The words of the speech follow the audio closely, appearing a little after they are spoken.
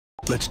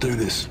Let's do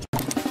this.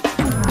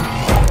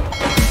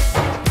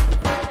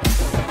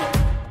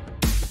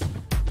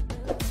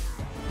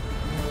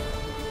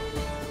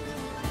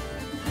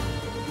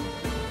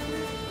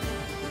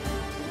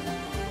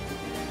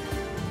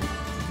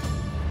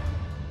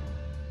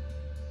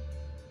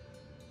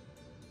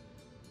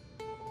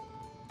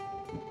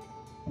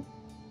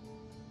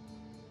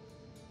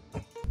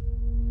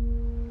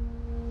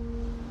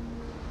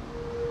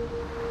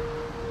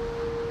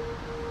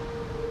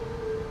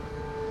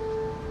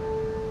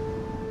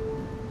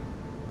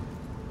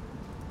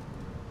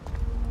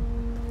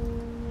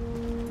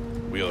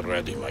 We are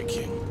ready, my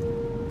king.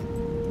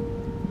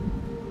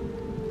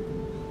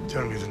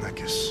 Tell me the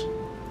necklace.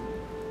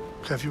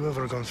 Have you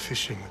ever gone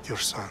fishing with your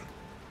son?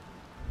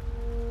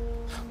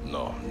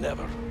 No,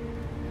 never.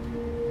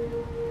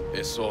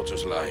 A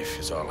soldier's life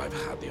is all I've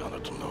had the honor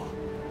to know.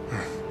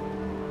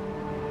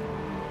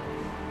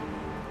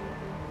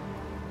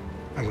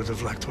 I would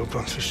have liked to have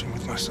gone fishing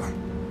with my son.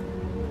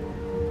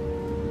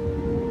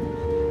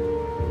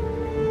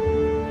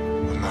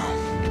 But no.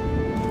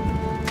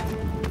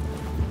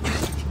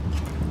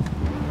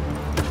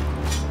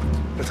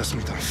 Let us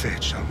meet on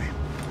fate, shall we?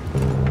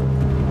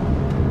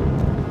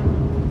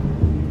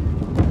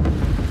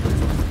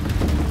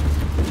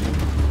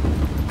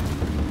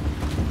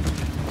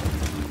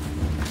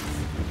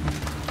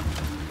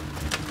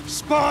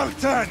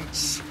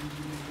 Spartans!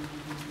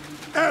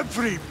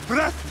 Every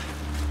breath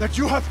that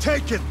you have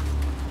taken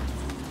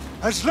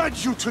has led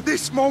you to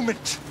this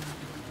moment.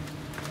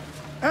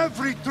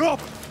 Every drop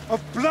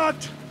of blood,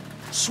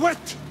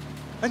 sweat,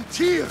 and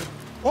tear,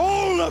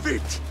 all of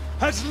it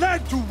has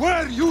led to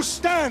where you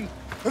stand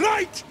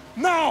right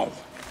now.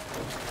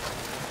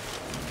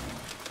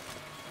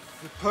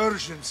 The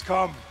Persians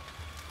come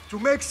to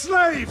make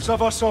slaves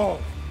of us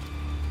all.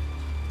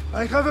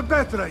 I have a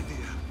better idea.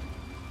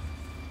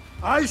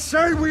 I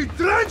say we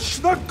drench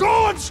the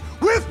gods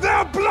with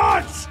their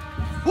blood!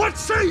 What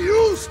say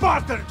you,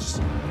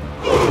 Spartans?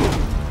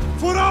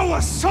 For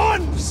our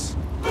sons!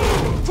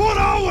 For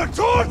our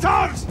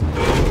daughters!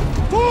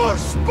 For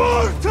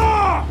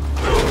Sparta!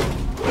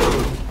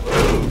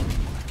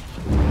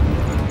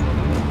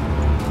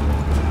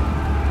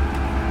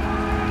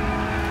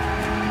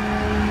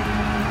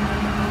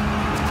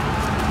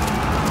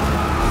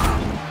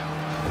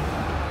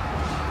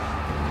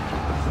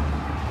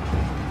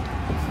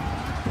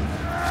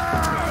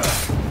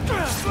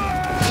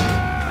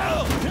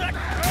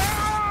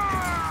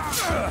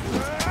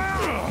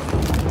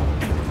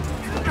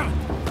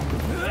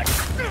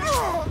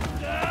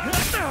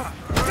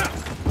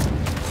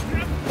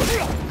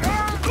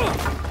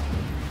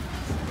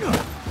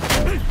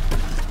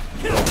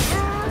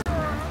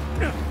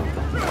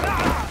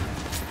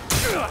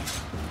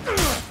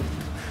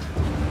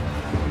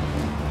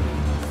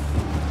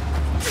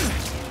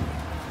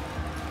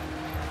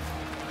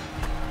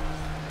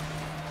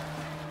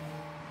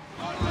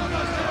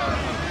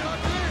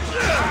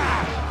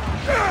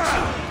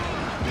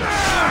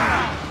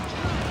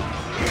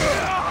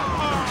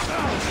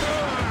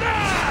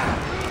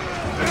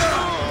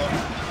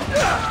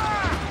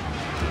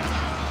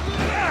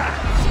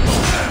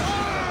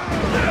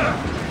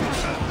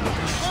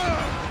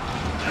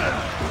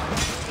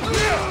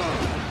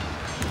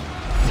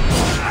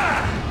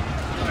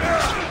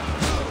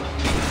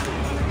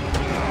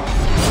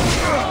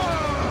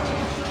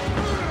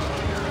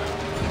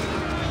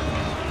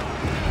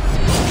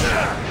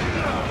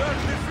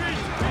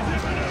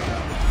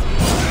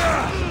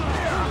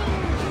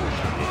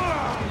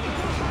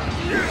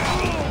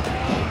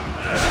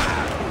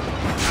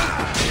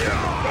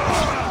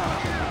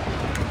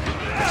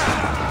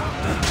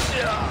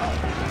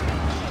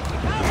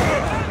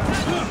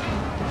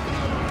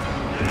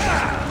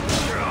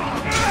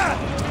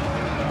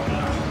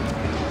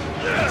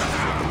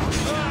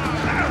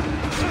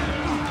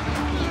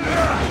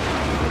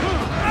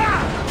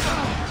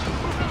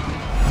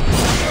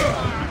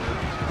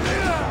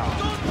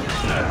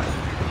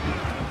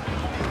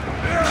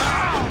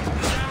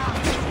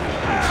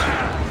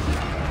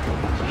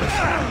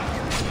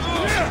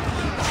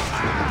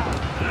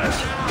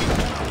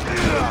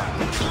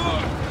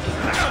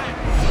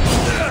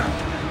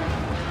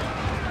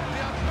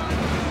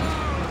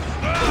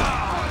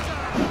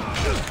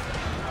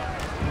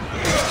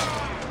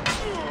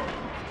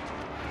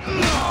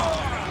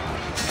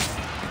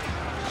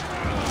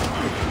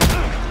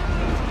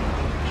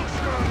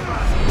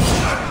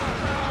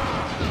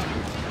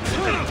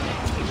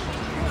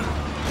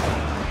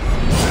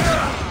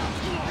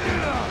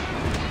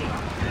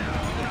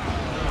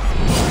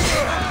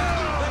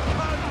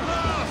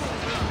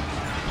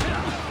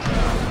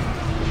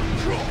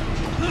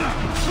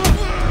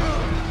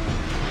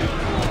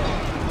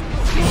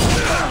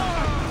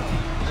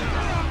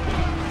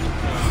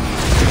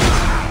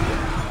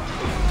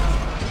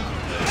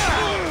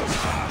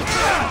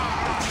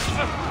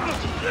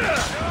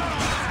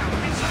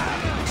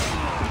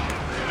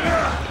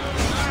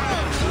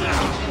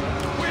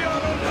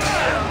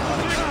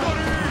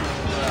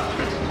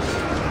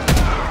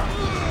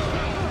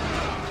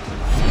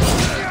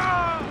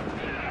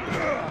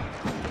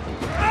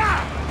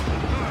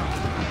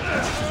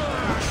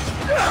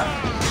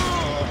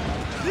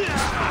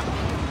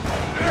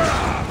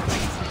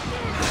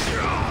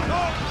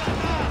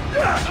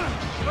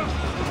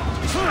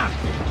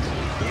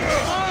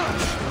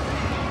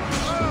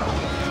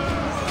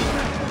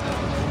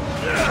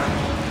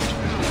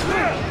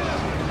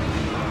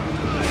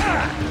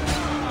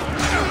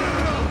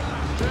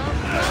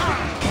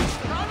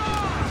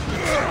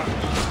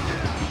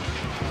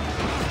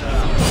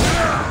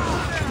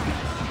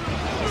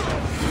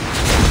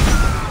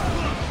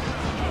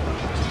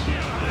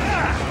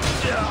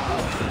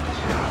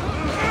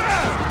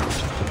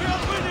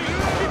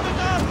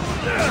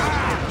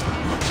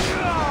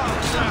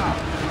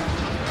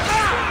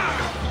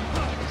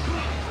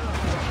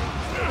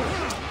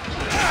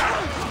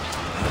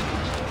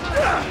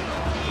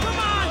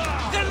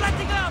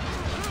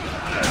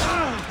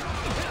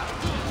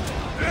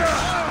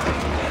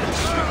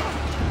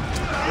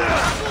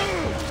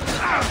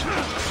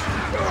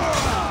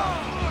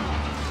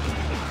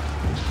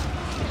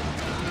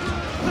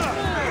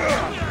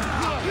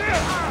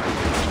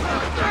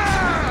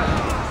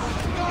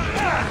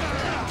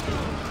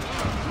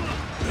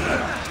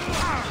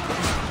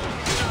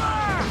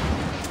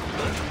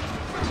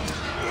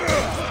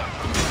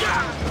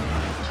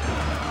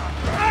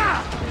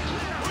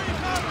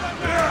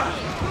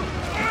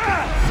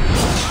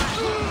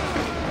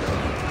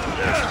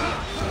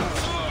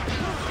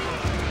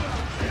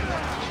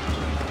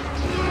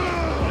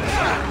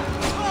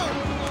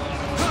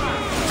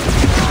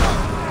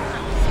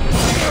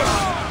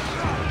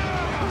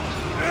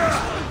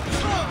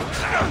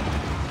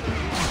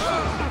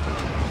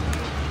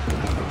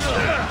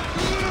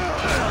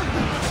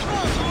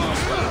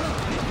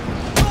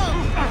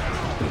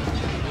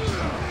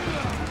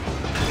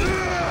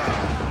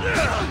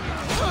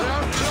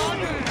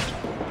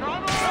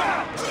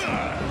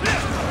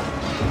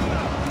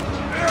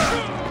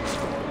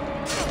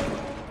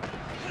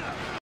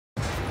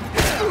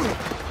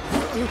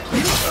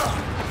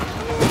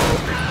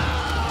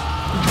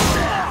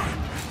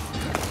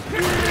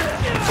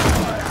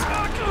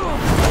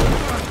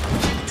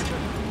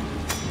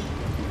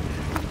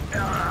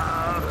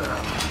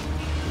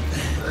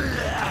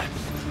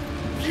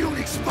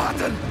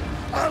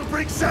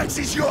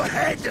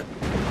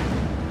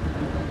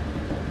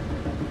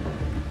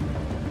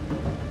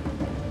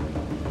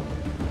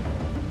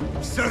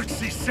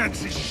 Xerxes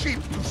sends his sheep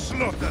to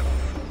slaughter.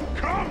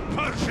 Come,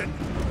 Persian!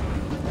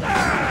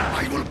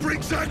 I will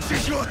bring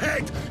Xerxes your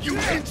head, you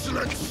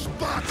insolent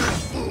Spartan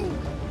fool!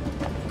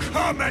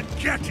 Come and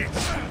get it!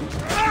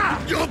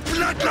 Your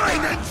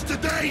bloodline ends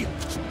today!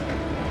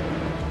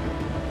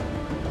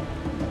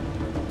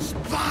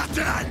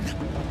 Spartan!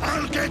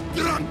 I'll get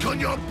drunk on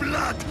your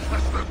blood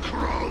as the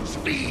crows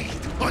feed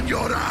on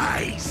your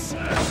eyes!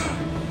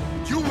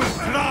 You will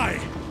try,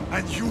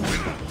 and you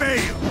will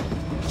fail!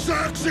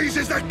 Xerxes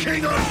is the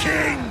king of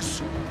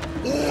kings!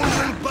 All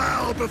will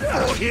bow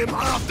before him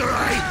after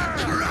I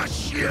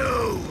crush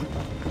you!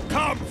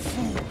 Come,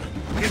 fool!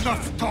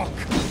 Enough talk!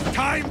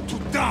 Time to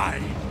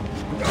die!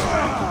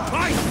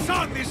 My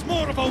son is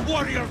more of a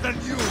warrior than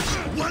you!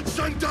 Once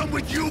I'm done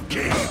with you,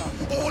 king,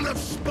 all of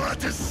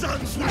Sparta's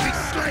sons will be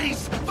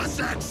slaves for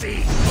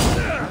Xerxes!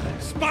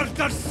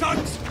 Sparta's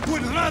sons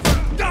would rather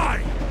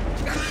die!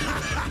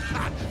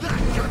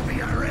 That could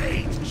be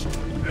arranged!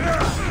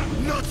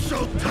 Not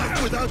so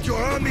tough without your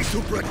army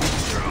to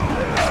protect.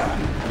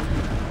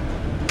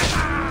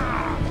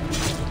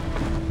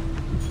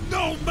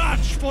 No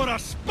match for a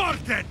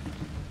Spartan!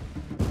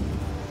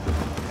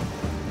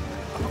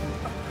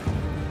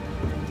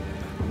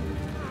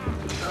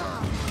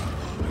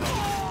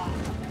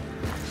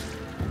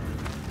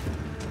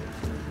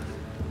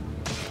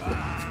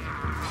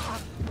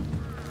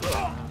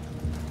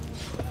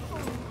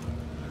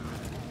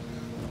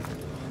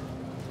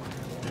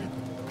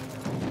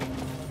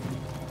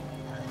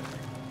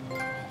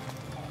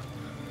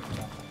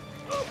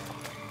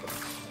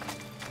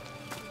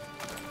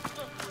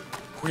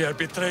 We are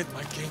betrayed,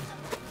 my king.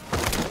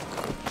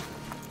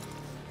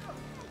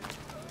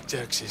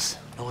 Xerxes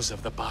knows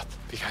of the path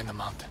behind the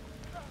mountain.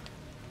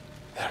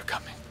 They are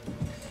coming.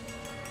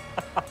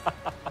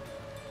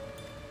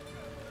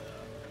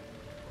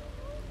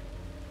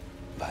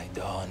 By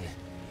dawn,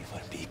 you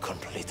will be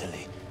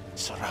completely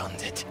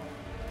surrounded.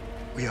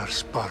 We are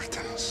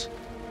Spartans.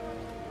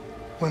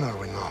 When are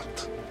we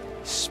not?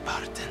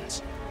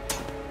 Spartans.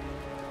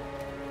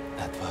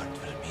 That word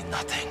will mean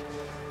nothing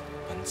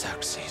when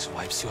Xerxes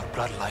wipes your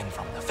bloodline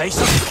from the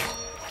face of...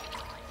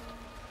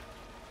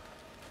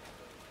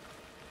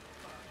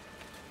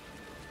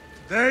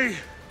 Today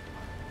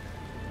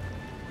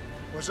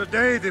was a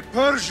day the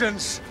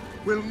Persians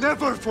will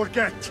never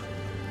forget.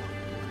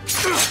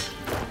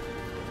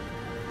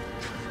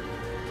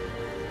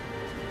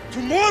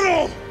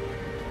 Tomorrow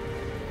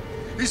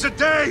is a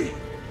day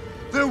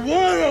the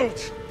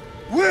world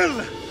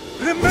will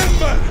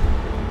remember.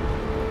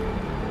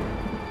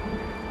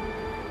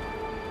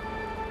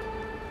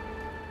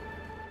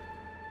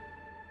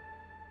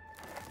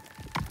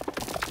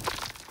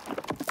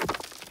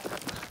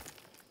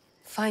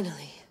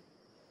 Finally.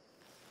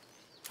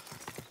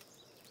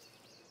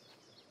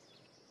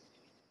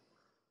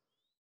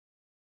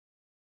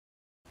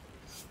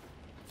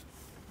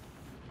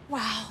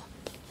 Wow,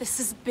 this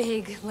is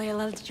big,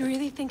 Layla. Did you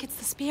really think it's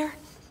the spear?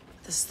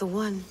 This is the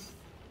one.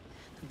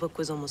 The book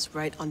was almost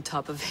right on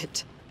top of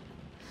it.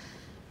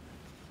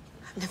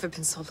 I've never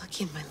been so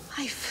lucky in my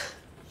life.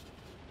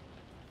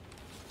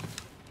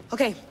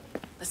 Okay,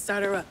 let's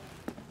start her up.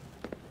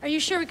 Are you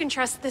sure we can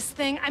trust this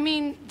thing? I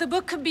mean, the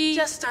book could be...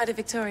 Just started,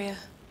 Victoria.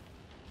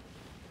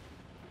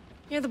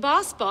 You're the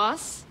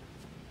boss.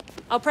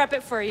 I'll prep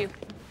it for you.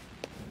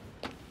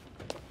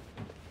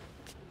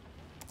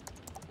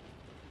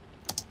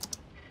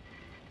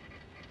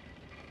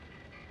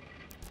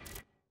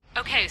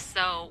 Okay,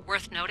 so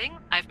worth noting,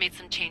 I've made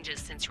some changes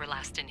since you were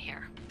last in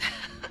here.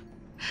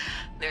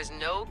 There's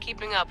no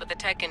keeping up with the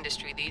tech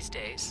industry these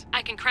days.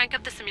 I can crank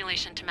up the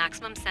simulation to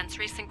maximum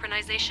sensory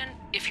synchronization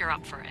if you're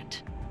up for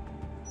it.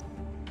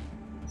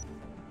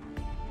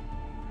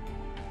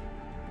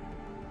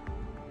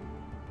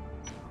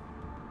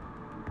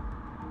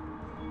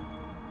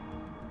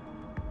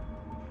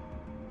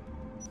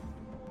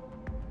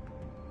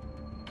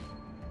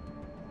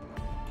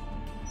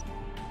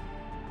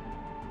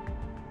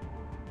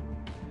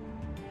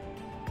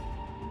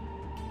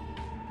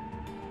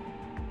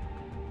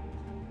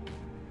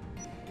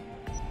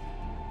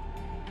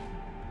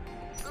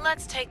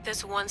 Let's take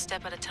this one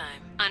step at a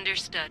time.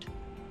 Understood.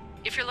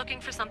 If you're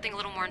looking for something a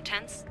little more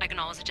intense, I can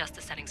always adjust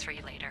the settings for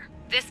you later.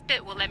 This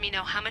bit will let me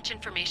know how much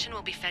information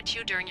will be fed to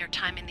you during your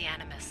time in the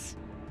Animus.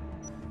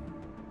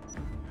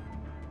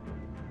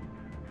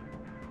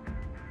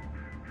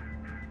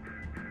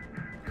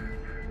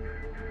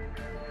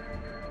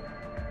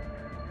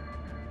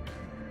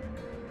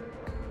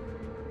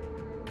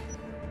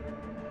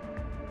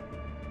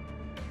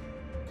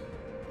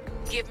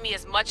 Give me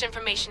as much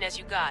information as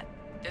you got.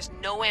 There's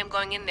no way I'm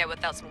going in there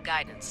without some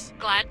guidance.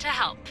 Glad to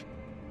help.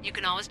 You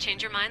can always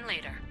change your mind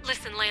later.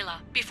 Listen, Layla,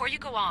 before you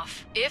go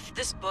off... If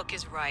this book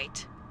is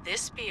right,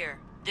 this spear,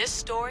 this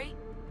story,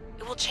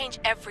 it will change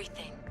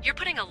everything. You're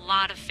putting a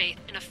lot of faith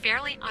in a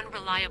fairly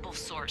unreliable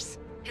source.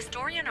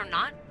 Historian or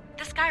not,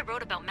 this guy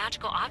wrote about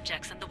magical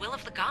objects and the will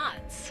of the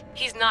gods.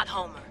 He's not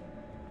Homer.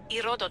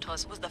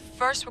 Herodotus was the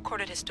first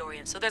recorded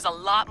historian, so there's a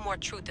lot more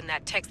truth in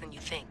that text than you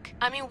think.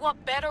 I mean,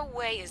 what better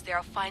way is there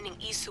of finding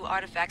Isu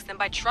artifacts than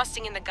by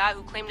trusting in the guy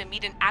who claimed to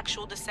meet an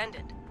actual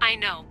descendant? I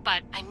know,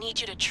 but I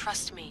need you to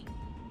trust me.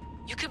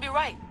 You could be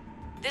right.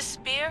 This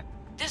spear,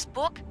 this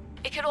book,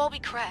 it could all be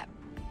crap.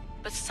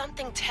 But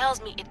something tells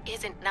me it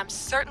isn't, and I'm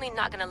certainly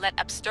not gonna let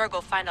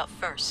Abstergo find out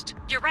first.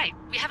 you're right.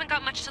 We haven't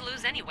got much to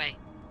lose anyway.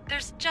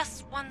 There's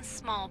just one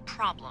small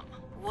problem.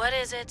 What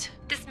is it?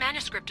 This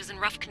manuscript is in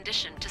rough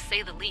condition, to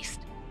say the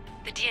least.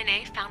 The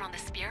DNA found on the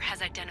spear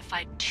has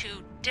identified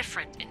 2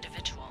 different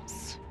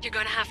individuals. You're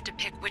gonna have to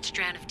pick which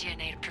strand of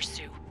DNA to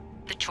pursue.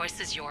 The choice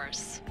is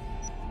yours.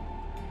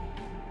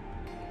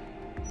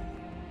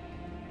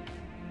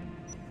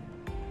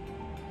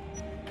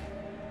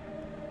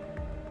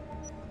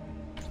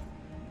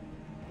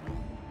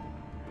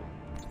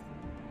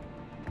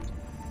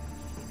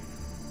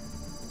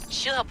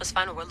 She'll help us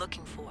find what we're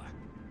looking for.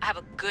 I have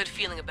a good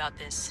feeling about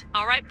this.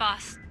 All right,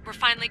 boss. We're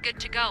finally good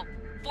to go.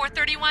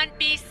 431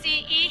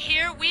 BCE,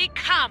 here we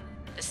come!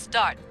 The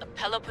start of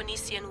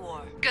Peloponnesian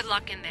War. Good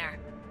luck in there.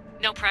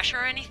 No pressure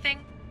or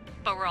anything,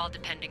 but we're all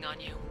depending on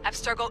you.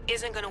 Abstergo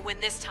isn't gonna win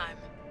this time.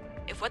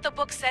 If what the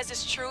book says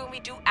is true and we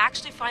do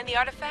actually find the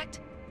artifact,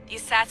 the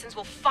assassins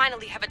will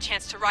finally have a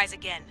chance to rise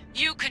again.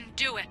 You can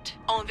do it!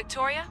 Oh, and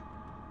Victoria?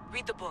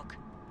 Read the book.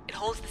 It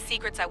holds the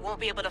secrets I won't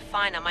be able to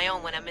find on my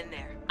own when I'm in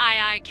there. Aye,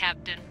 aye,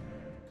 Captain.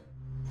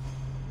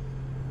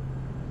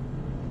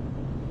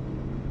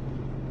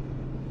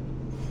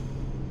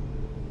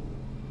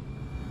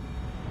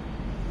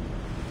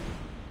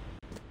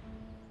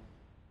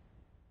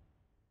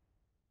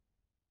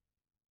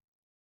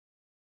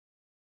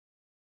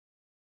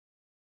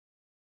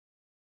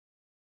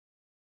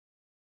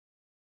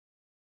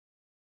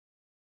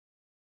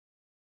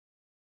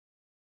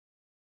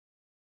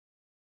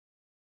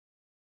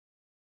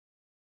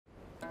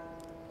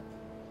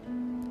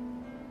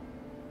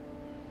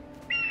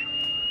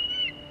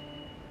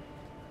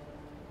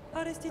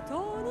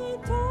 Arrestitoni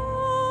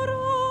toro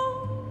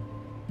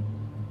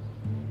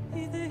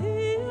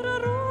idehira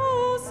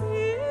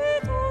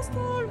rositos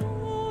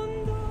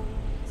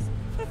tolmondas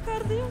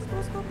fefcardios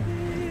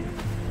proskopir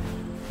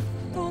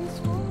ton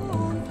svon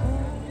potmo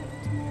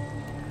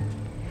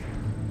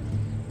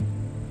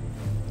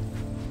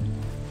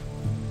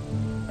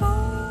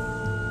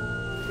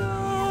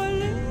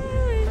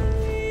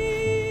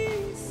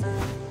Pagalenise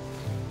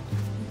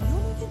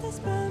Yonkites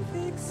ben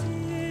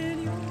fixilione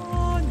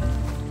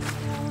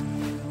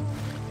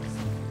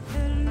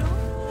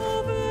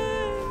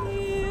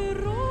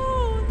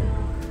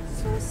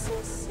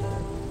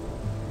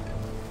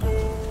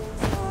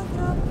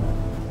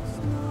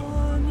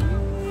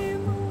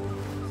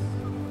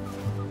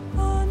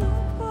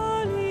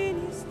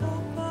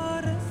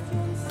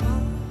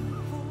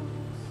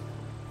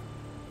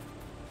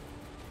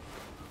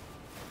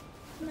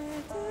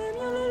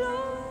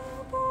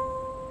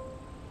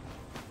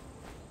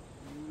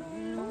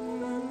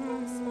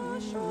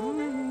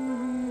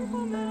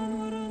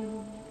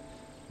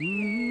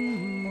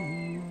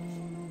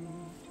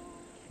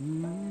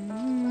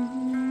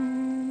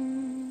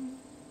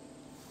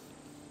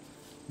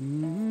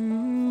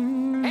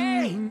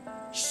Hey!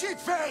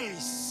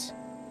 Shitface!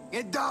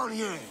 Get down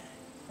here!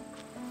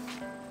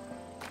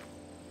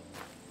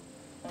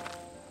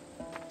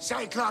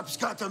 Cyclops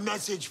got a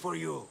message for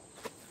you.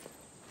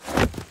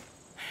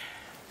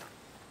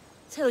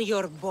 Tell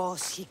your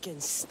boss he can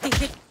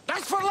stick it.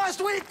 That's for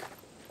last week!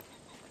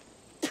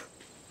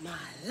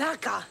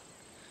 Malaka!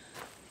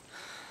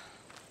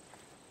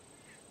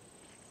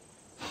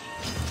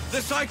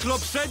 The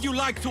Cyclops said you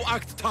like to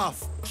act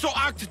tough, so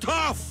act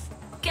tough!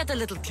 Get a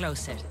little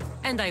closer,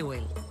 and I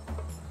will.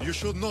 You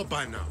should know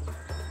by now.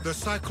 The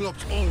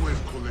Cyclops always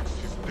collects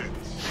his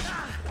debts.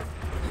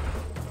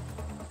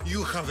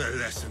 You have a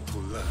lesson to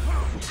learn.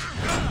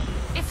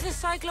 If the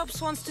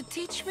Cyclops wants to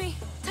teach me,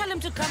 tell him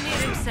to come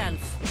here himself.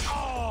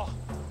 Oh,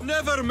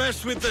 never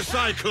mess with the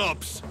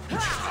Cyclops!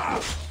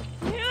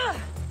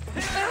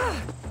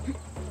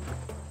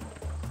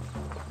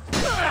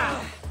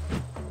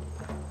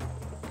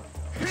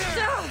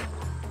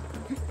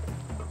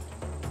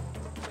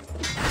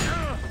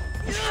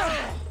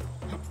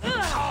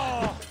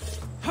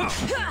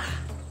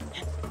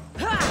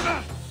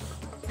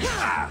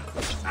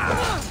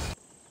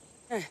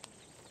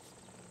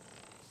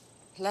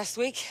 Last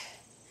week?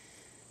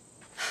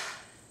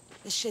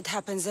 This shit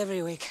happens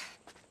every week.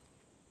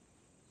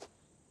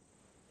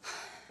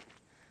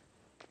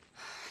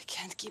 I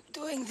can't keep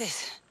doing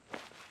this.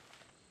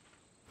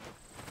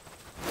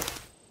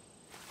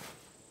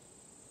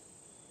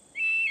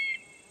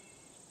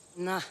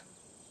 Nah.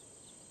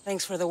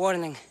 Thanks for the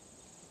warning.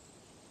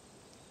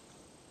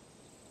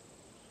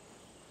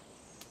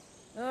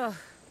 Oh.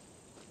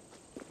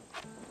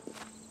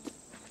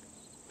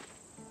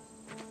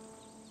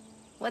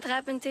 What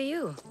happened to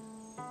you?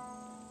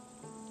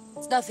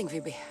 It's nothing,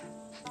 Phoebe.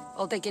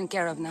 All taken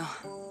care of now.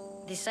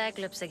 The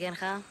Cyclops again,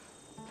 huh?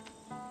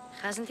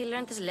 Hasn't he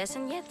learned his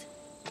lesson yet?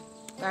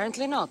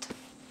 Apparently not.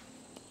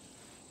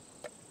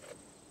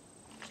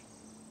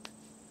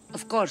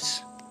 Of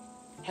course.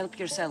 Help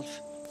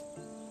yourself.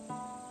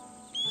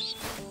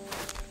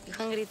 You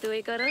hungry too,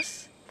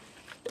 Icarus?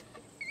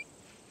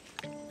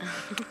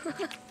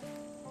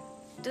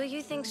 Do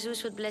you think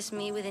Zeus would bless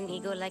me with an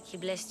ego like he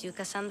blessed you,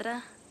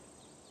 Cassandra?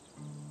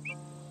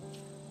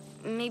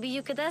 Maybe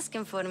you could ask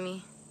him for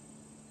me.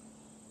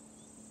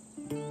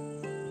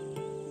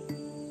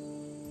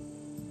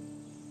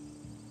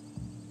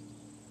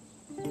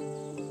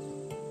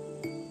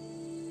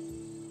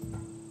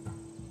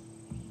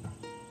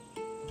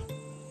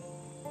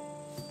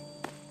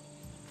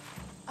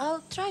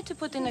 I'll try to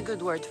put in a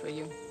good word for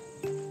you.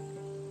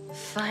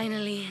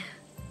 Finally.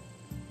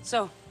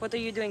 So, what are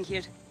you doing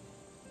here?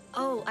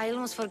 Oh, I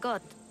almost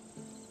forgot.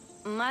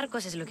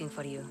 Marcos is looking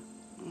for you.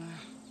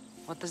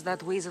 What does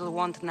that weasel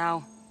want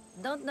now?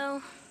 Don't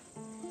know.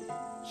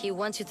 He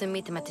wants you to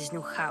meet him at his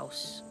new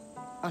house.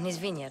 On his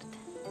vineyard.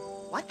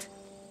 What?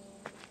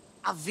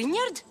 A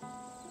vineyard?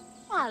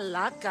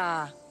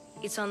 Malaka.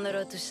 It's on the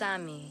road to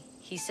Sami.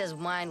 He says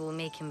wine will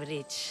make him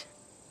rich.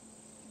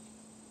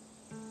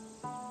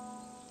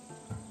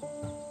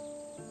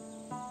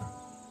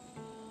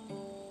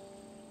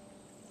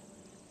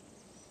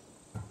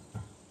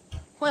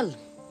 Well,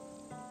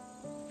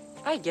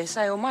 I guess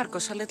I owe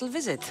Marcos a little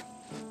visit.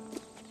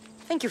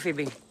 Thank you,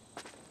 Phoebe.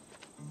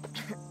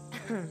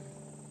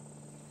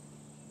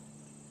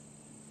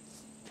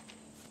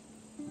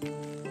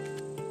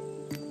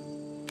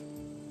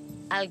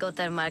 I'll go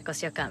tell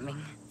Marcos you're coming.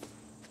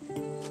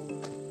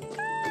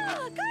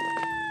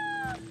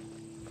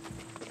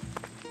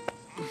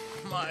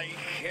 My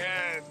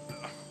head.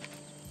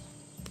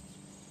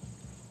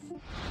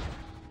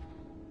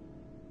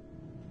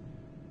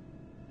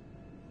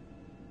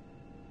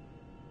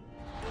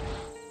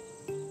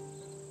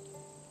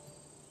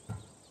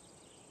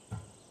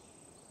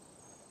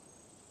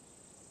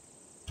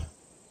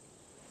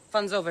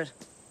 Fun's over.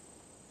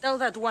 Tell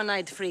that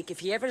one-eyed freak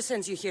if he ever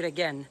sends you here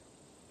again,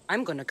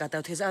 I'm gonna cut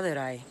out his other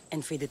eye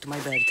and feed it to my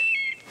bird.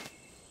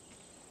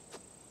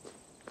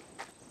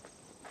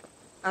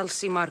 I'll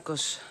see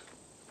Marcos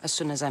as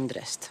soon as I'm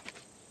dressed.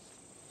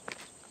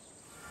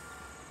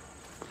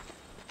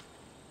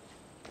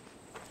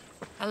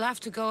 I'll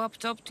have to go up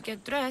top to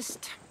get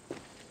dressed.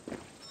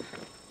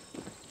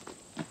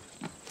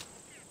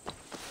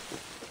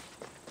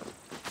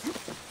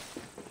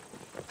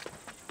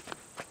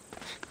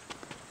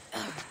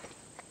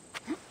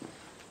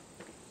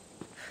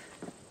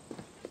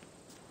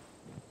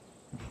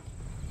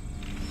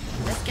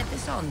 Let's get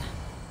this on.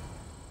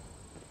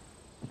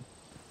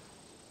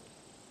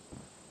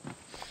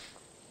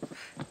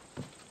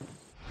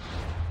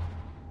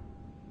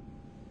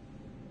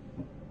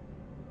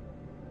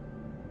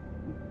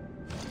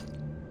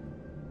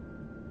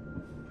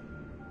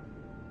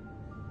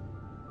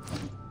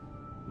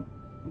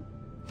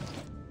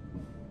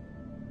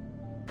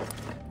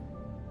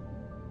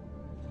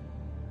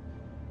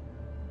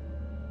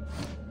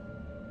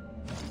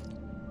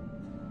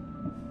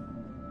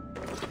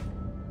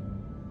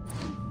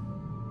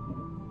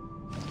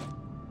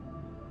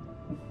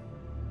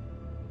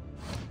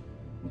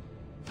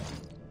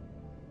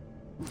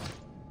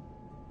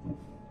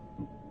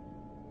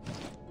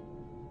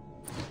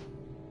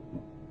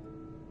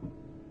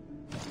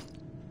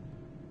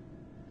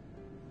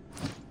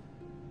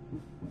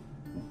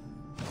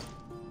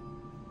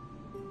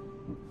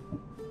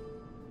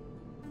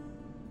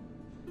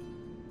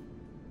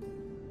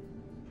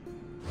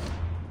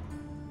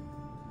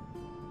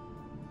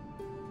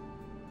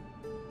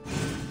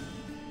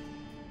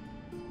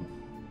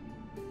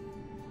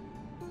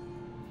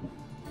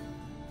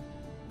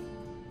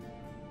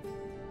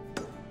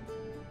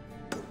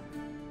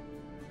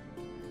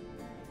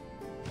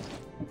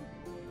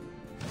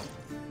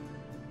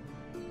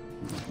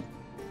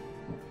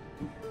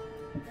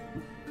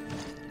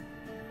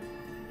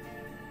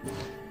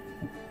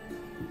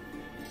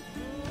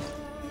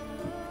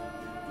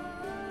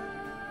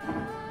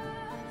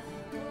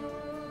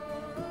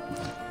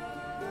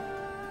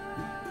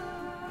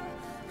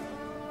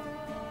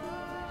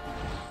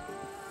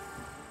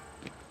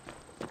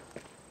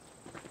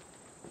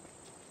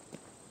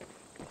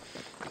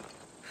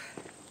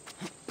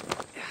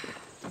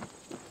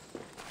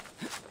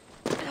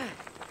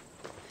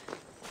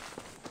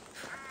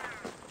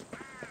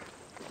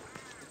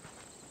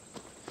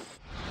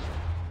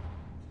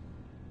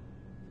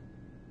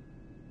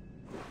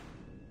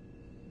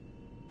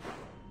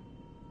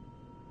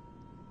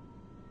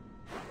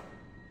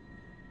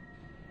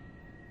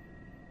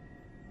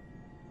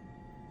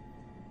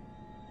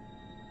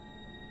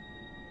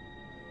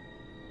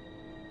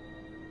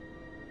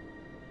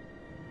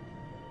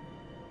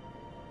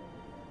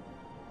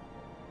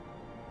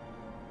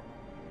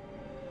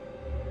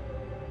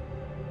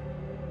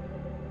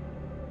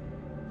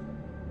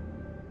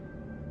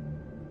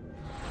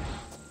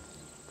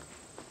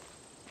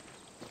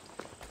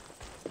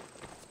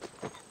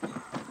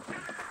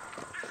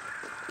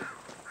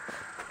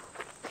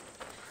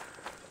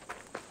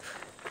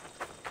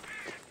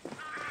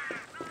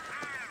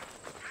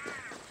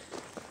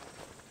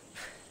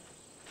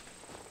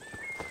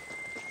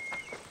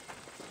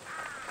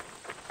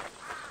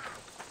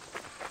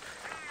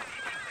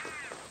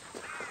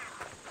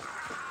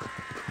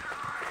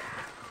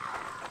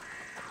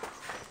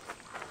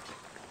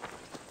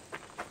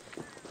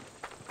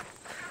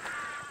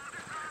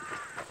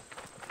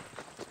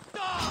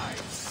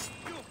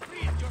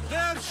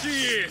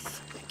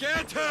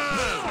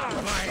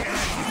 My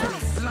ass will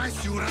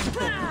slice you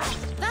right.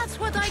 That's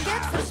what I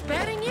get for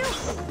sparing you?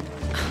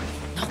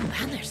 No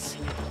manners.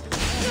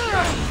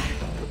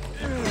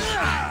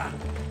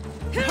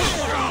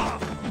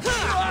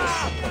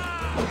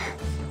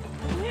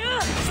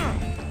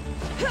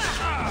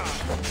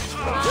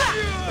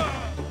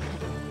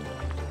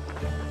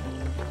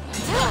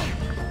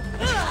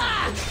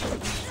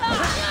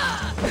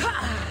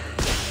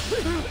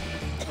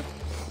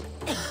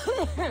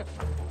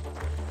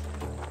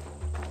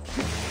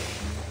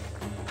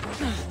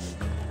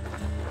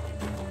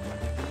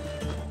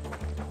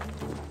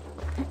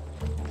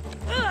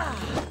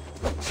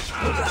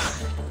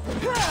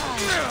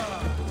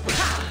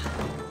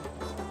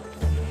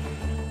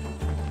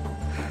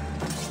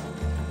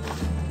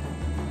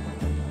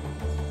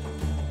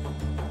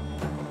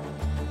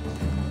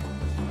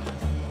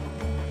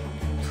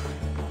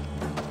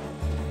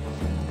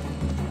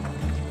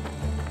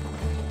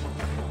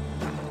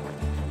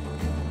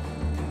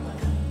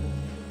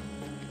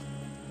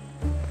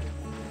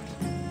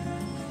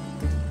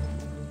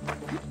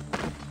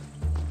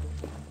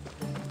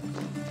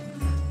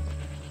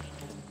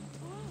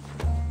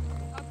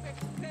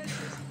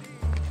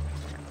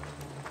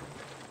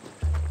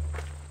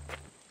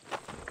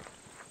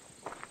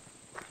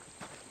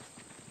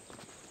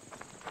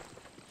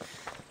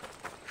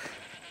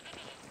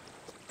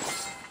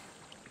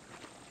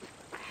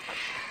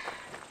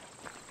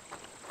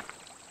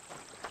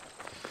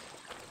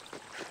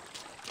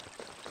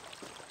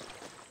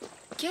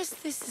 Guess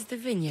this is the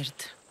vineyard.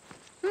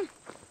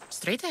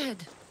 Straight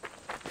ahead.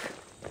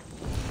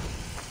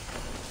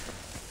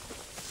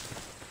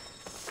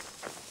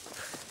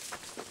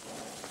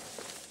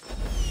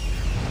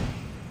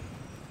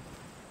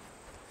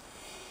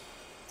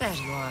 There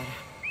you are.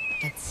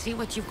 Let's see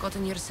what you've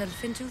gotten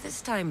yourself into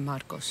this time,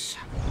 Marcos.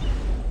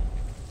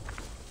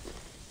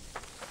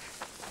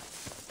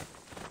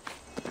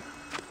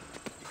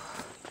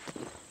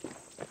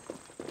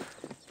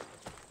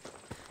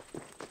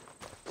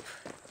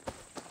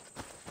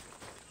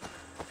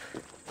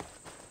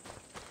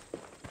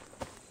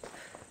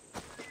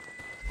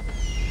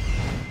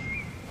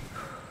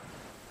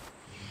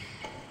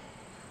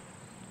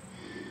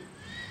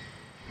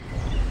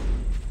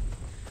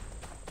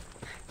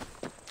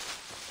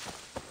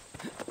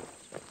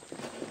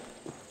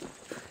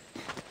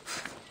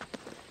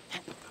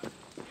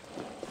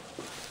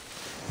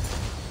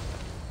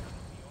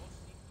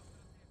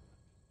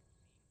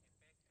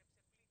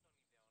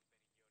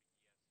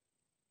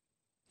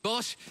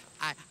 Boss,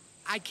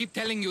 I keep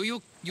telling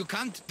you, you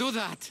can't do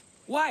that.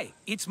 Why?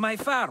 It's my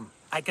farm.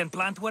 I can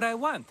plant what I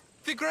want.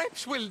 The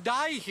grapes will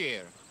die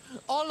here.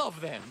 All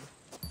of them.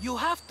 You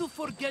have to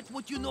forget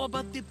what you know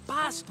about the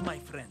past, my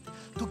friend.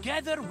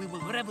 Together, we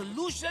will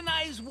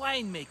revolutionize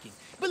winemaking.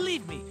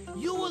 Believe me,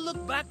 you will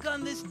look back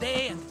on this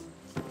day and...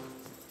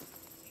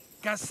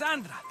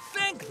 Cassandra,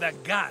 thank the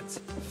gods.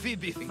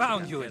 Phoebe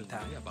found you in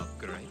time. About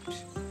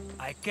grapes?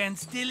 I can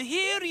still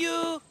hear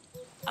you.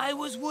 I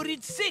was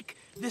worried sick.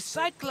 The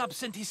Cyclops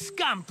sent his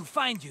scum to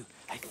find you.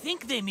 I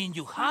think they mean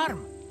you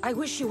harm. I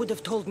wish you would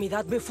have told me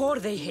that before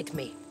they hit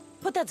me.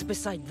 But that's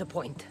beside the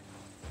point.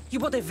 You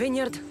bought a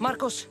vineyard,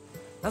 Marcos?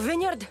 A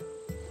vineyard?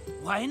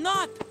 Why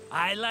not?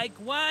 I like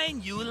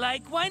wine, you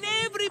like wine,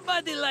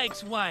 everybody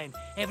likes wine.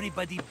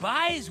 Everybody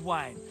buys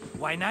wine.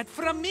 Why not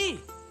from me?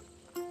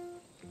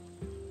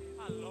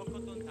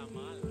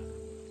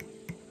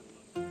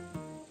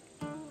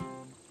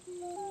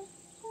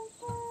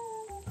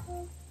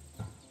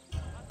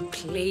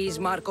 Please,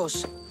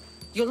 Marcos.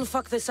 You'll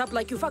fuck this up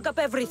like you fuck up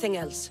everything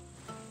else.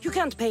 You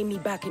can't pay me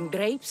back in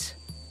grapes.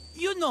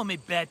 You know me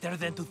better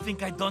than to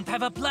think I don't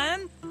have a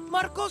plan.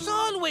 Marcos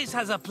always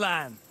has a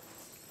plan.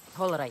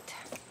 All right.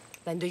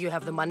 Then do you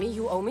have the money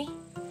you owe me?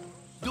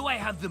 Do I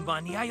have the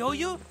money I owe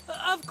you?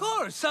 Of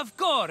course, of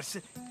course.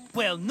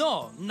 Well,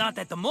 no, not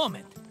at the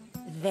moment.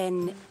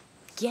 Then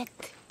get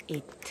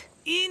it.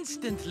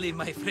 Instantly,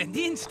 my friend,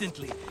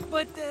 instantly.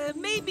 But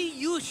maybe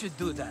you should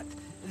do that.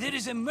 There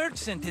is a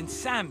merchant in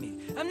Sammy.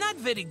 I'm not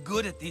very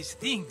good at these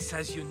things,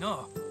 as you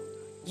know.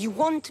 You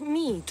want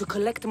me to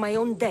collect my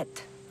own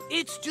debt?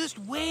 It's just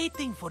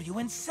waiting for you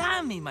in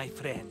Sammy, my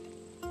friend.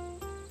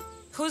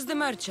 Who's the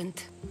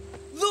merchant?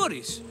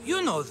 Duris.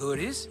 You know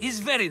Duris. He's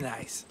very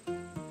nice.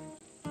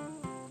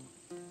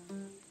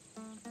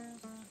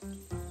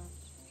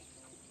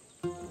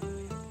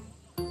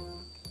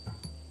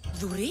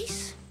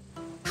 Duris?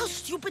 How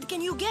stupid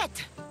can you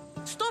get?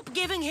 Stop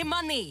giving him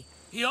money!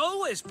 He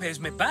always pays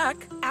me back.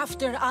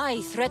 After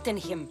I threaten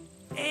him.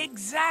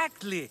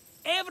 Exactly.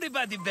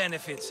 Everybody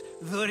benefits.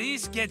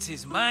 Duris gets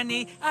his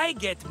money, I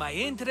get my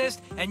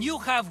interest, and you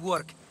have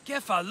work.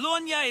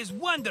 Kefalonia is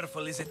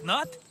wonderful, is it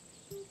not?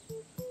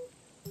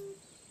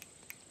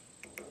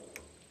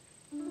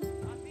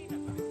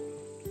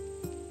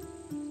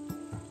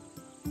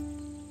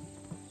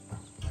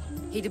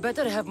 He'd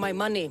better have my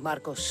money,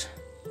 Marcos.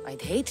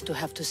 I'd hate to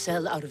have to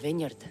sell our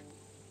vineyard.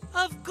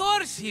 Of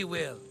course he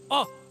will.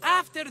 Oh,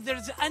 after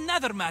there's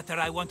another matter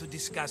I want to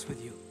discuss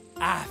with you.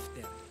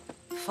 After.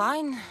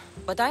 Fine,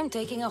 but I'm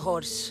taking a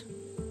horse.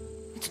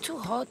 It's too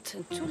hot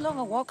and too long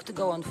a walk to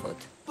go on foot.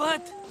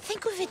 But...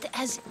 Think of it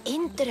as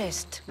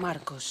interest,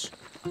 Marcos.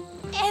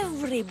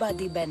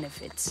 Everybody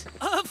benefits.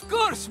 Of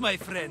course, my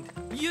friend.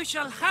 You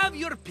shall have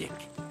your pick.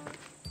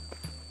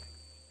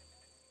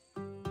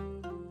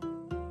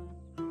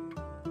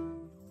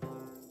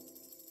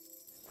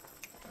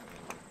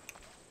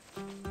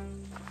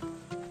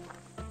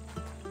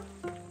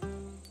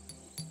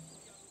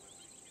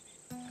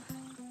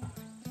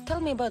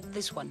 Tell me about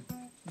this one.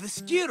 The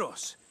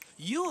Skiros.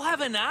 You have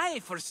an eye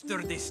for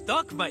sturdy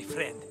stock, my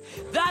friend.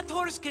 That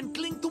horse can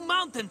cling to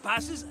mountain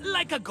passes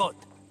like a goat.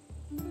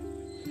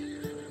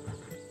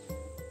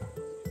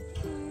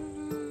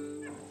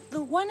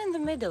 The one in the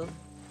middle.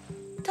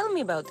 Tell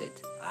me about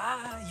it.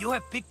 Ah, you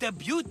have picked a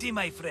beauty,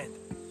 my friend.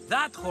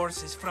 That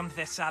horse is from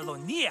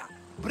Thessalonia,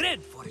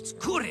 bred for its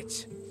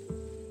courage.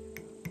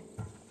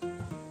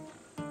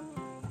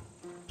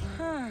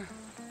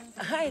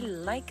 I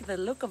like the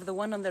look of the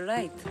one on the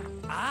right.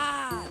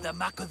 Ah, the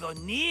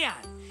Macedonian.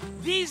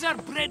 These are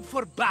bred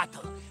for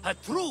battle, a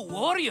true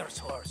warrior's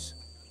horse.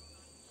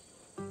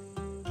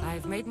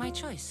 I've made my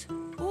choice.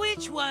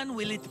 Which one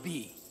will it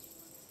be?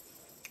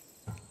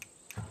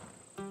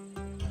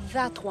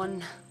 That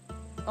one,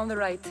 on the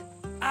right.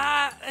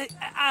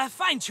 A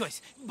fine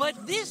choice.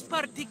 But this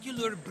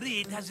particular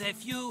breed has a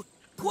few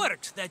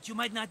quirks that you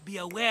might not be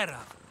aware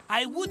of.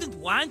 I wouldn't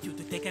want you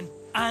to take an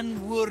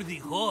unworthy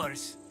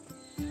horse.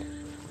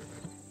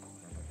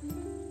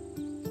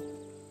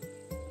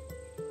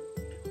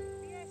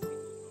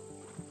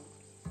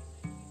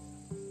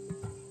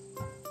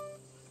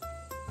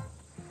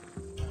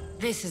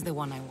 This is the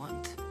one I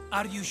want.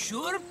 Are you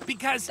sure?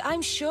 Because...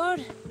 I'm sure,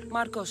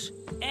 Marcos.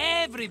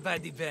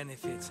 Everybody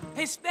benefits,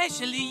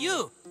 especially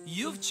you.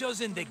 You've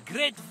chosen the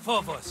great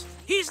Phobos.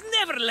 He's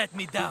never let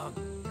me down.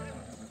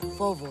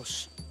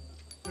 Phobos.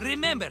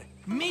 Remember,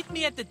 meet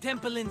me at the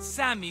temple in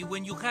Sami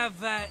when you have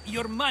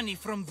your money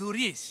from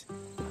Duris.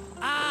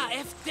 Ah,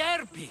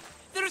 Efterpi.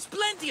 There's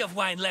plenty of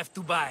wine left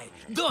to buy.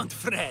 Don't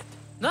fret.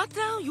 Not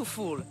now, you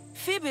fool.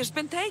 Phoebe's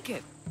been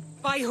taken.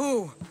 By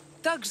who?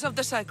 Thugs of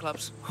the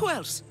Cyclops. Who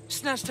else?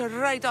 Snatched her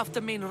right off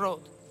the main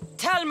road.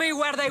 Tell me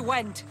where they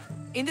went.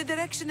 In the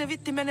direction of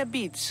Itimena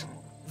Beach.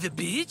 The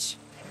beach?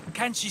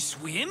 Can she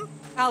swim?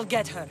 I'll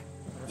get her.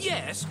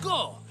 Yes,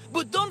 go.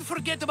 But don't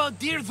forget about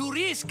dear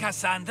Duris,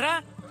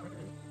 Cassandra.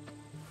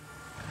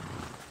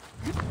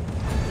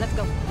 Let's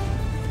go.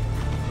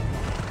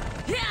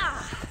 Yeah!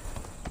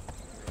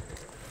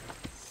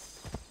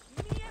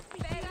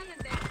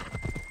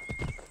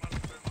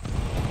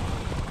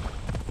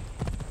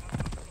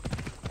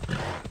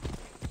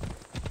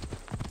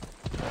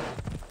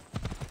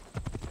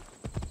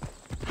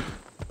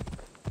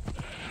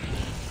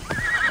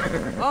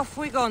 Off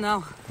we go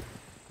now.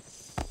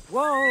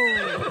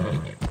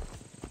 Whoa!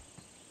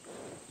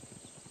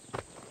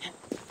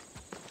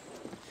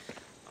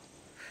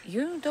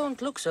 You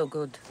don't look so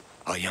good.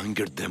 I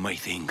angered them, I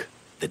think.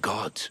 The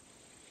gods.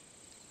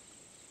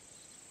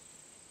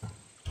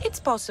 It's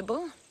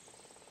possible.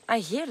 I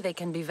hear they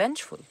can be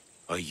vengeful.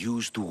 I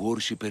used to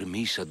worship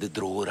Hermes at the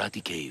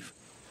Droorati cave.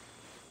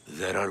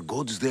 There are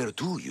gods there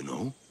too, you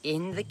know.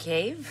 In the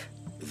cave?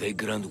 They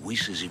grant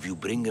wishes if you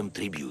bring them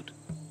tribute.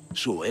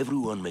 So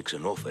everyone makes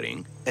an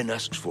offering and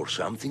asks for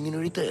something in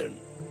return.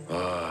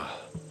 Ah,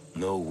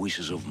 no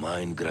wishes of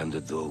mine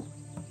granted though.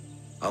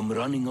 I'm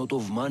running out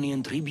of money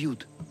and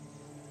tribute.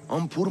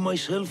 I'm poor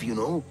myself, you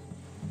know.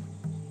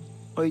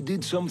 I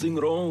did something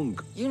wrong.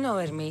 You know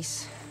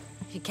Hermes.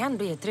 He can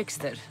be a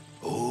trickster.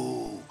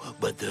 Oh,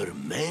 but there are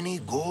many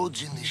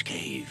gods in this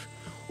cave,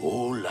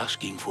 all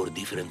asking for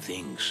different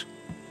things.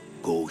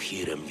 Go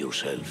hear them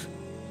yourself.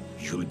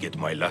 You'll get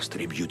my last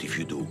tribute if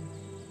you do.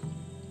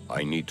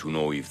 I need to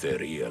know if they're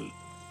real.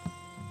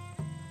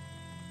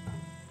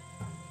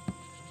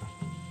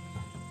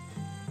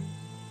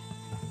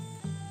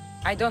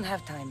 I don't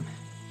have time.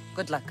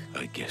 Good luck.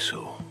 I guess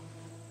so.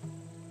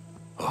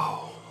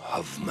 Oh,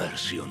 have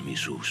mercy on me,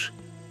 Zeus.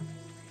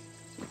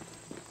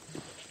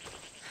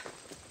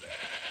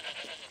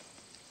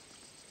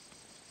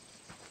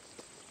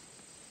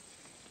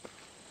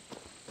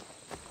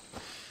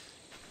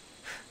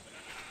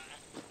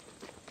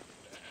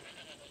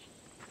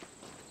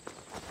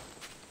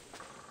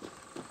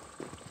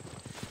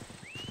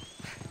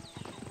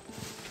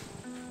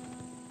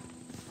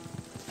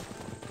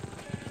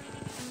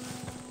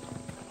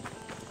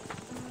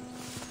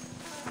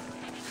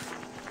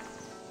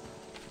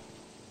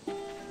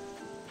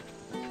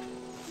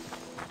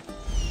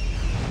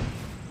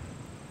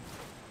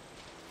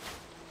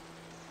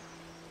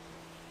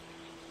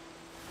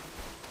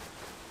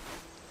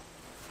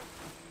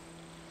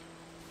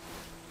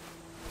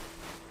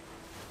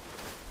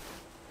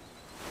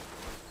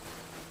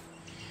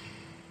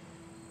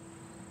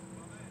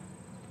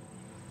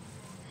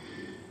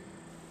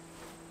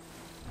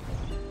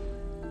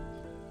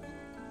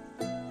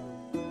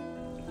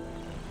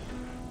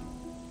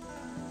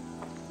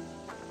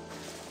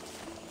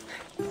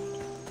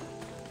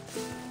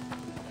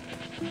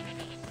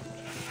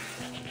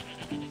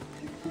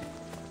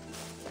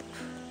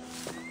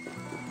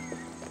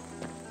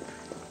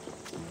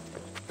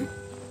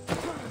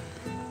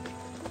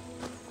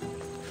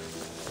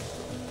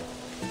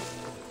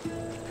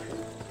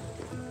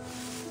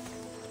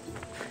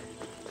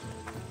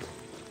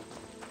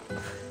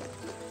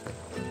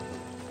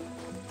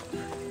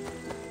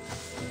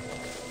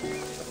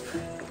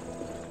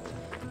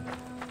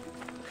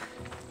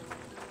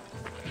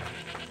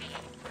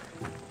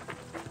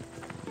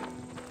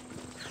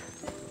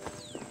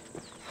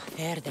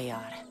 There they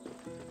are.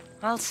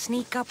 I'll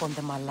sneak up on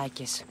them while like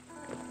this.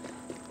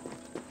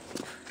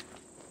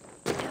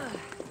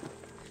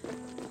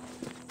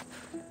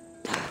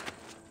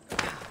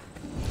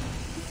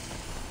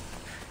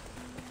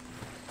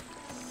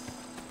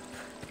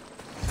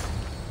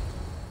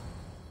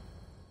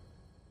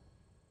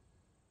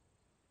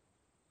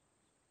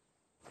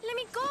 Let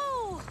me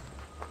go!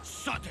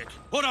 Shut it,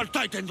 or I'll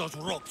tighten those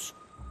ropes.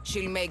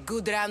 She'll make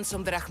good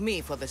ransom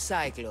drachmi for the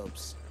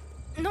Cyclops.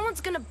 No one's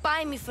gonna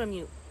buy me from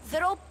you.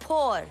 They're all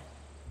poor.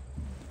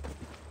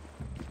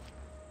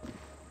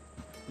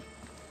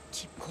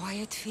 Keep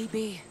quiet,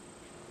 Phoebe.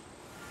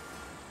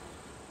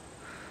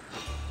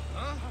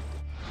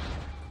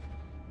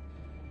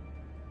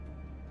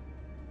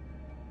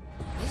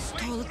 This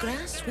tall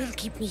grass will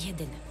keep me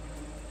hidden.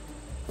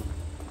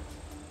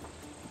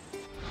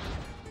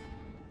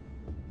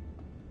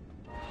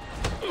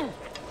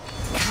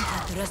 Can't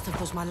let the rest of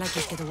those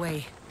malakis get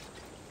away.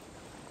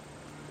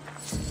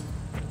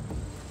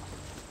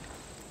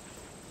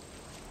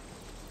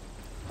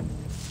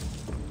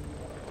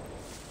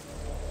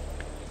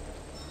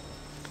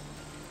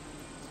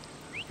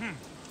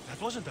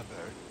 That wasn't a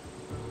bird.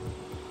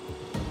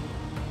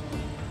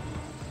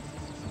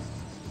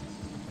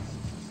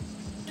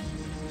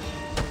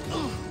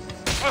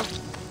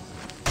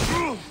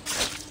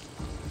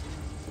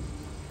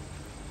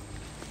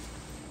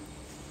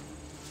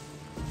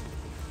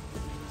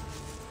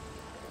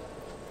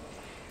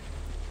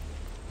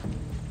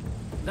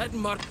 That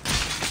mark.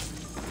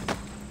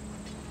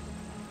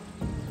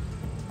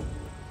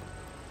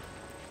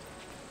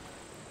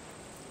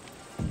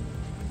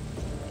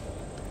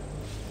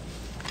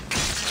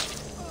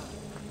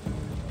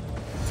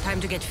 Time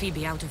to get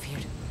Phoebe out of here.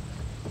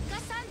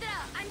 Cassandra,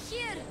 I'm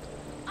here!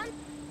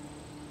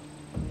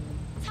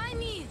 Tie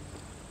me!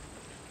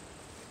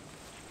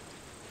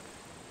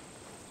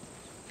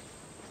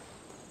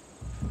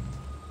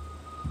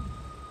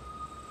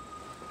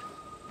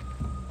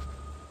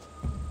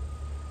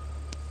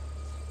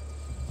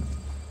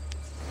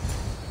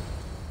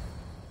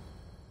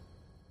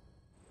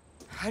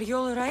 Are you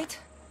all right?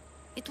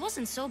 It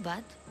wasn't so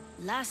bad.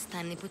 Last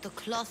time they put a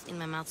cloth in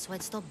my mouth so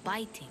I'd stop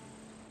biting.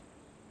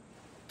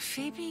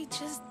 Phoebe,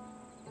 just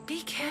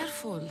be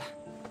careful.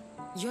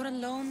 You're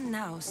alone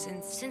now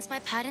Since my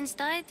parents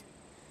died?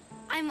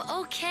 I'm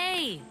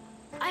okay.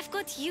 I've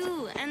got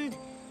you, and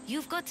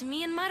you've got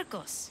me and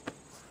Marcos.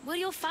 We're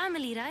your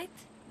family, right?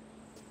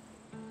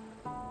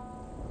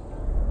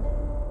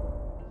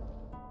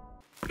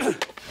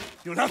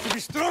 You'll have to be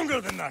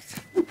stronger than that.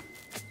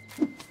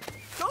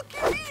 Don't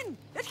give in!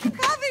 Let him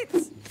have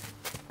it!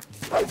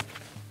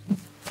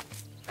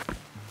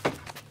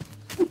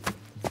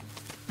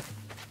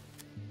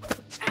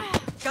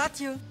 Got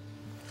you.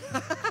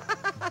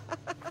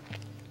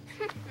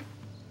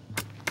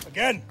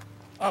 Again,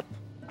 up.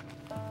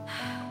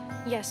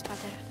 Yes,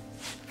 Pater.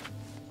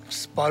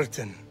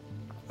 Spartan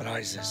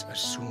rises as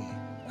soon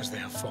as they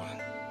have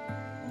fallen.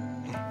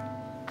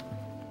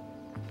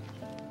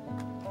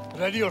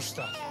 Ready your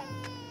staff.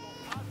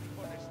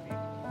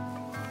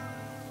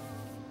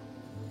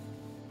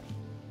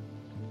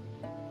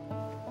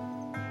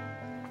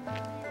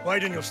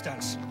 Widen your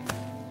stance.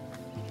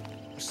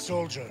 A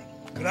soldier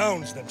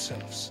grounds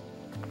themselves.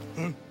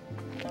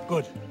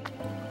 Good.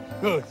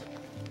 Good.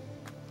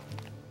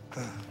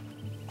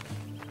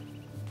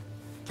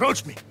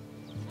 Approach me.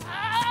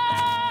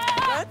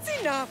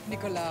 That's enough,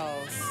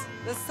 Nikolaus.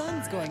 The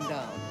sun's going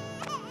down.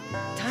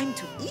 Time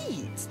to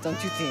eat,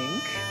 don't you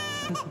think?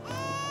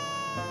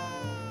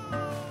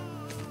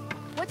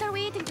 What are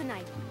we eating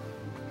tonight?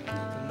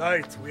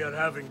 Tonight we are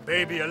having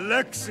baby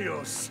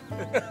Alexios.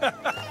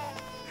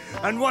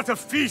 And what a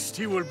feast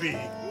he will be.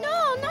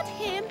 No, not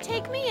him.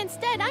 Take me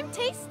instead. I'm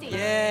tasty.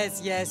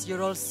 Yes, yes,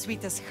 you're all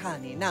sweet as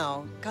honey.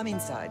 Now, come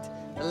inside.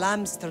 The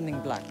lamb's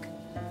turning black.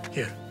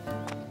 Here.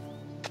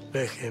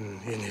 Lay him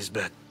in his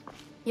bed.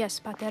 Yes,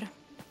 Pater.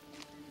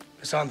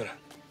 Cassandra.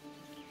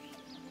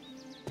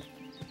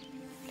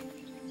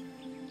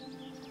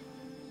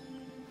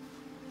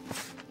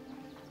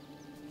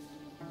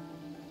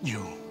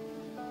 You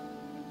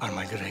are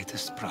my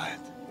greatest pride.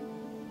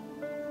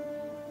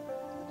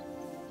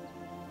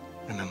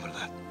 Remember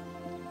that.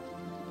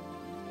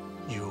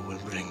 You will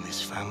bring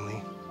this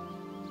family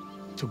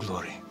to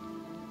glory.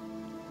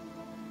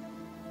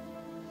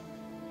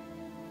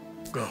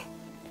 Go.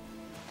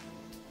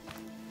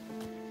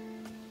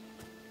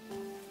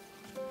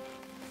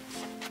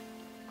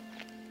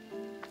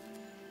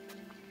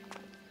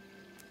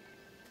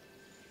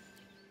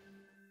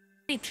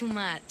 Too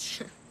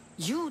much.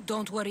 You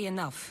don't worry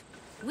enough.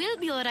 We'll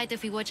be all right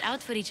if we watch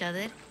out for each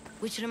other.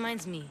 Which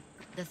reminds me,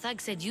 the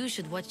thug said you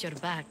should watch your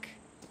back.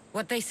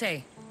 What'd they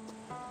say?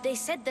 They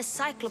said the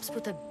Cyclops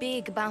put a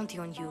big bounty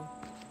on you.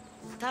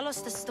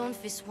 Talos the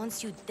Stonefist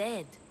wants you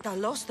dead.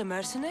 Talos the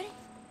mercenary?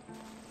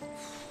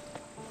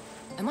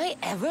 Am I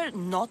ever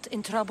not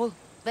in trouble?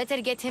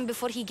 Better get him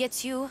before he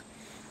gets you.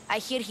 I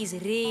hear he's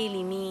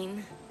really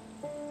mean.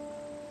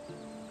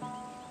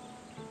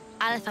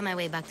 I'll find my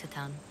way back to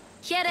town.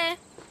 Here!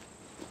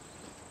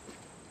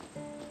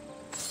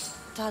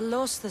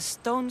 Talos the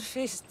Stone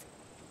Fist.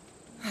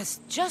 That's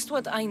just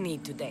what I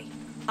need today.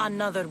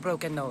 Another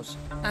broken nose.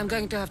 I'm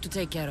going to have to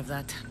take care of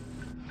that.